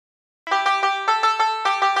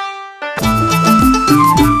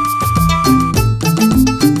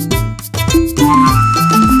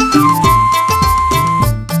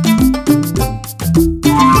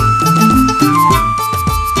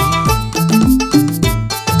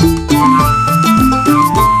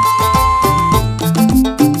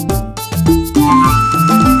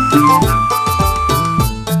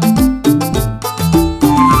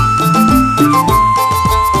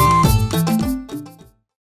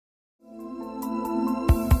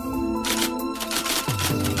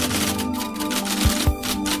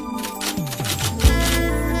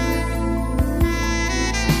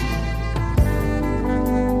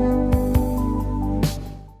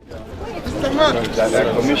that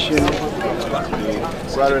I commissioned the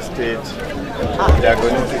Kwara State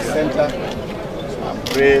Diagnostic Center. I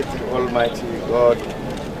pray to Almighty God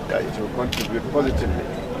that it will contribute positively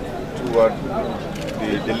toward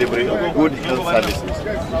the delivery of good health services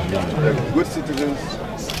to the good citizens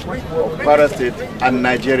of Kwara State and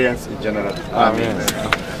Nigerians in general. Amen.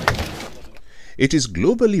 It is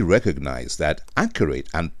globally recognized that accurate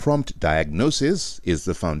and prompt diagnosis is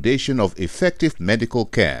the foundation of effective medical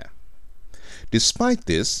care. Despite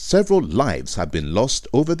this, several lives have been lost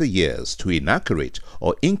over the years to inaccurate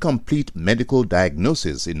or incomplete medical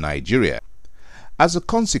diagnosis in Nigeria. As a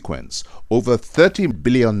consequence, over 30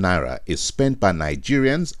 billion naira is spent by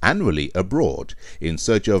Nigerians annually abroad in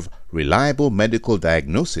search of reliable medical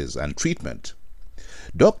diagnosis and treatment.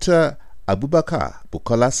 Dr. Abubakar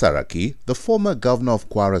Bukola Saraki, the former governor of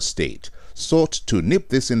Kwara State, sought to nip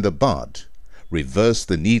this in the bud, reverse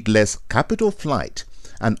the needless capital flight,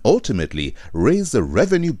 and ultimately raise the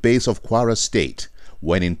revenue base of Kwara State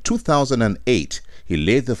when in 2008 he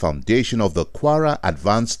laid the foundation of the Kwara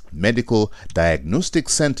Advanced Medical Diagnostic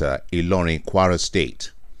Center in Ilorin, Kwara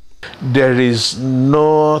State. There is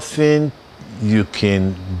nothing you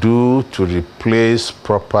can do to replace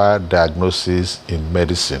proper diagnosis in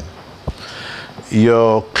medicine.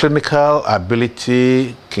 Your clinical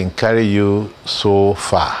ability can carry you so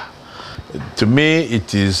far. To me,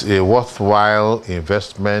 it is a worthwhile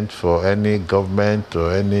investment for any government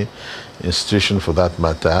or any institution for that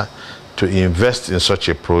matter to invest in such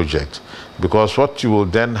a project, because what you will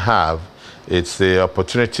then have is the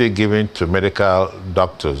opportunity given to medical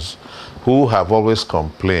doctors who have always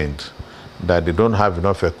complained that they don't have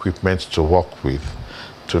enough equipment to work with,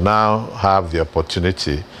 to now have the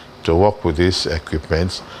opportunity to work with these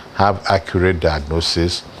equipments, have accurate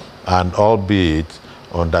diagnosis, and albeit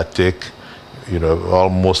undertake,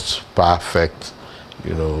 almost perfect,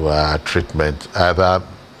 treatment, either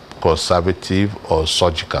conservative or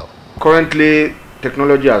surgical. Currently,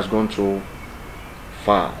 technology has gone so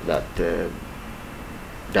far that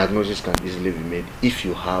diagnosis can easily be made if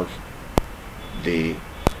you have the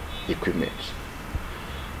equipment.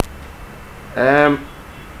 Thank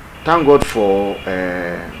God for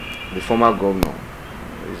the former governor,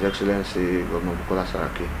 His Excellency Governor Bukola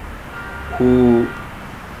Saraki, who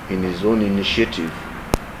in his own initiative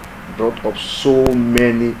brought up so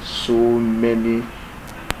many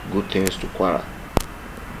good things to Kwara,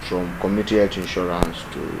 from community health insurance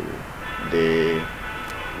to the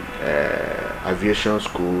aviation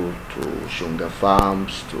school to Shunga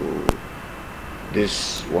farms to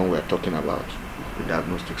this one we're talking about, the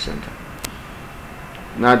diagnostic center.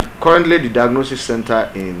 Now, currently the diagnosis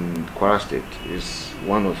center in Kwara State is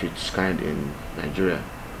one of its kind in Nigeria.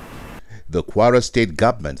 The Kwara State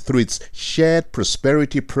government, through its Shared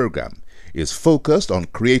Prosperity Program, is focused on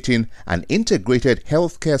creating an integrated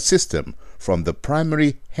healthcare system from the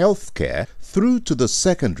primary healthcare through to the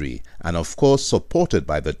secondary and of course supported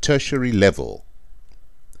by the tertiary level.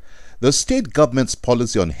 The state government's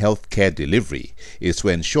policy on healthcare delivery is to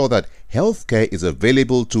ensure that healthcare is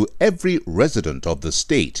available to every resident of the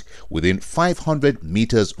state within 500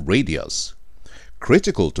 meters radius.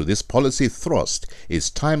 Critical to this policy thrust is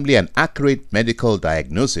timely and accurate medical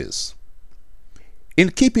diagnosis.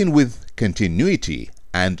 In keeping with continuity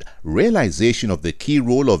and realization of the key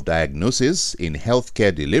role of diagnosis in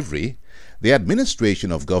healthcare delivery, the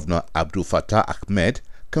administration of Governor Abdul Fattah Ahmed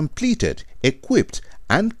completed, equipped,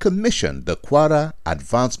 and commissioned the Kwara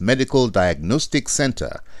Advanced Medical Diagnostic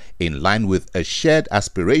Center in line with a shared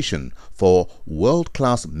aspiration for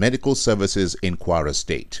world-class medical services in Kwara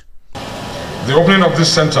State. The opening of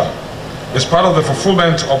this center is part of the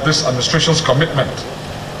fulfillment of this administration's commitment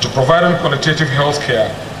to providing qualitative health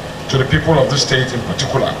care to the people of this state in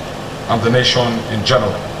particular and the nation in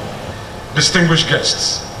general. Distinguished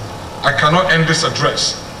guests, I cannot end this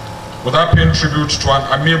address without paying tribute to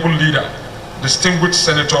an amiable leader, distinguished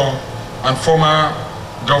senator and former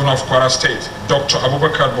governor of Kwara State, Dr.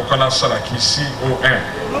 Abubakar Bukola Saraki, CON,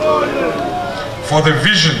 for the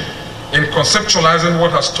vision in conceptualizing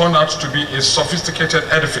what has turned out to be a sophisticated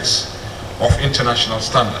edifice of international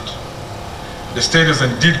standard. The state is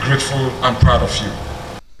indeed grateful and proud of you.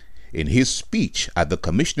 In his speech at the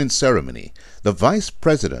commissioning ceremony, the Vice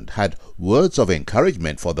President had words of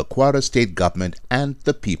encouragement for the Kwara State government and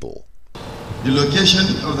the people. The location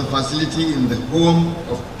of the facility in the home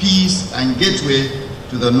of peace and gateway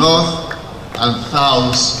to the north and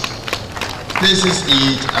south places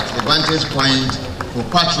it at a vantage point for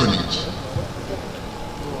patronage.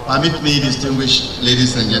 Permit me, distinguished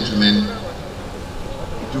ladies and gentlemen,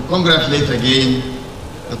 to congratulate again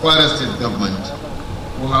the Kwara State government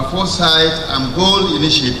for her foresight and bold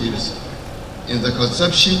initiatives in the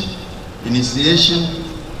conception, initiation,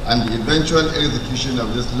 and the eventual execution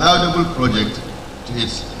of this laudable project to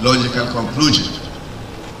its logical conclusion.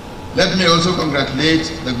 Let me also congratulate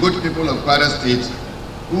the good people of Kwara State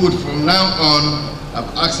who would from now on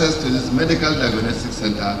have access to this medical diagnostic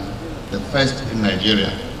center, the first in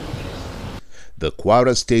Nigeria. The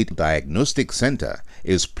Kwara State Diagnostic Center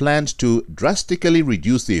is planned to drastically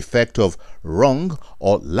reduce the effect of wrong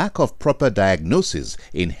or lack of proper diagnosis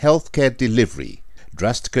in healthcare delivery,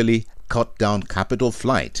 drastically cut down capital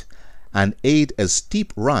flight, and aid a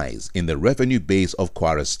steep rise in the revenue base of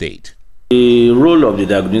Kwara State. The role of the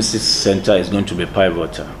Diagnostic Center is going to be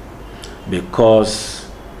pivotal because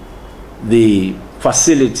the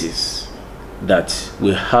facilities that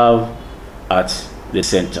we have at the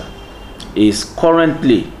center is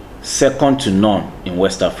currently second to none in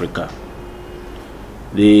West Africa.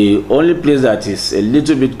 The only place that is a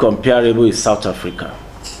little bit comparable is South Africa.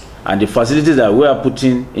 And the facilities that we are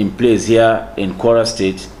putting in place here in Kwara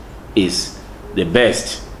State is the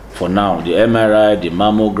best for now. The MRI, the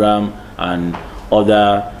mammogram, and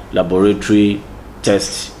other laboratory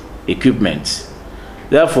test equipment.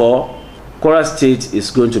 Therefore, Kwara State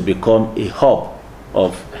is going to become a hub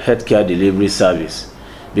of healthcare delivery service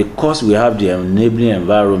because we have the enabling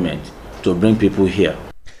environment to bring people here.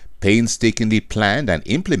 Painstakingly planned and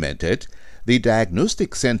implemented, the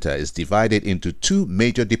Diagnostic Center is divided into two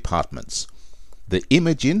major departments, the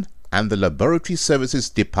Imaging and the Laboratory Services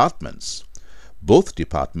departments. Both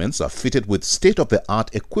departments are fitted with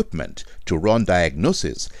state-of-the-art equipment to run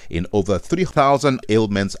diagnosis in over 3,000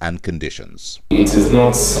 ailments and conditions. It is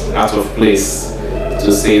not out of place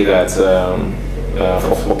to say that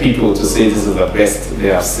for people to say this is the best they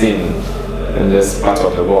have seen in this part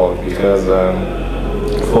of the world, because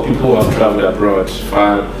for people who have traveled abroad,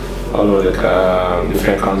 far all over the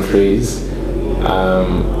different countries,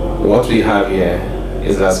 what we have here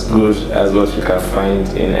is as good as what you can find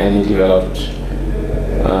in any developed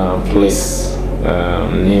place,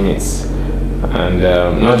 name it. And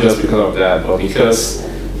not just because of that, but because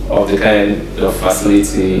of the kind of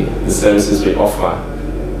facility, the services we offer.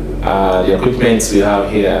 The equipment we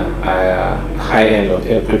have here are high-end of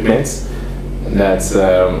the equipment that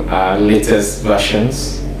are latest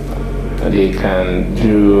versions. They can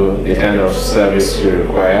do the kind of service you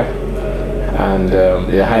require, and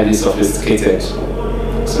they're highly sophisticated.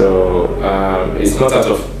 So it's not out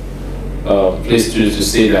of place to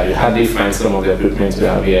say that you hardly find some of the equipment we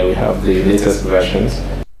have here. We have the latest versions.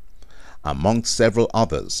 Among several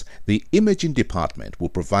others, the Imaging Department will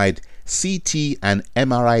provide CT and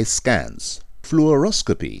MRI scans,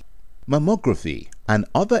 fluoroscopy, mammography, and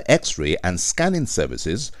other X-ray and scanning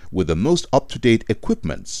services with the most up-to-date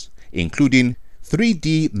equipments, including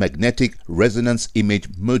 3D magnetic resonance image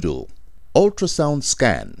module, ultrasound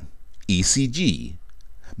scan, ECG,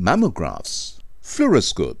 mammographs,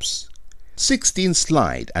 fluoroscopes,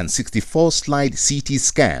 16-slide and 64-slide CT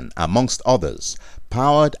scan, amongst others,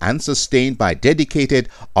 powered and sustained by dedicated,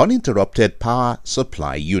 uninterrupted power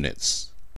supply units.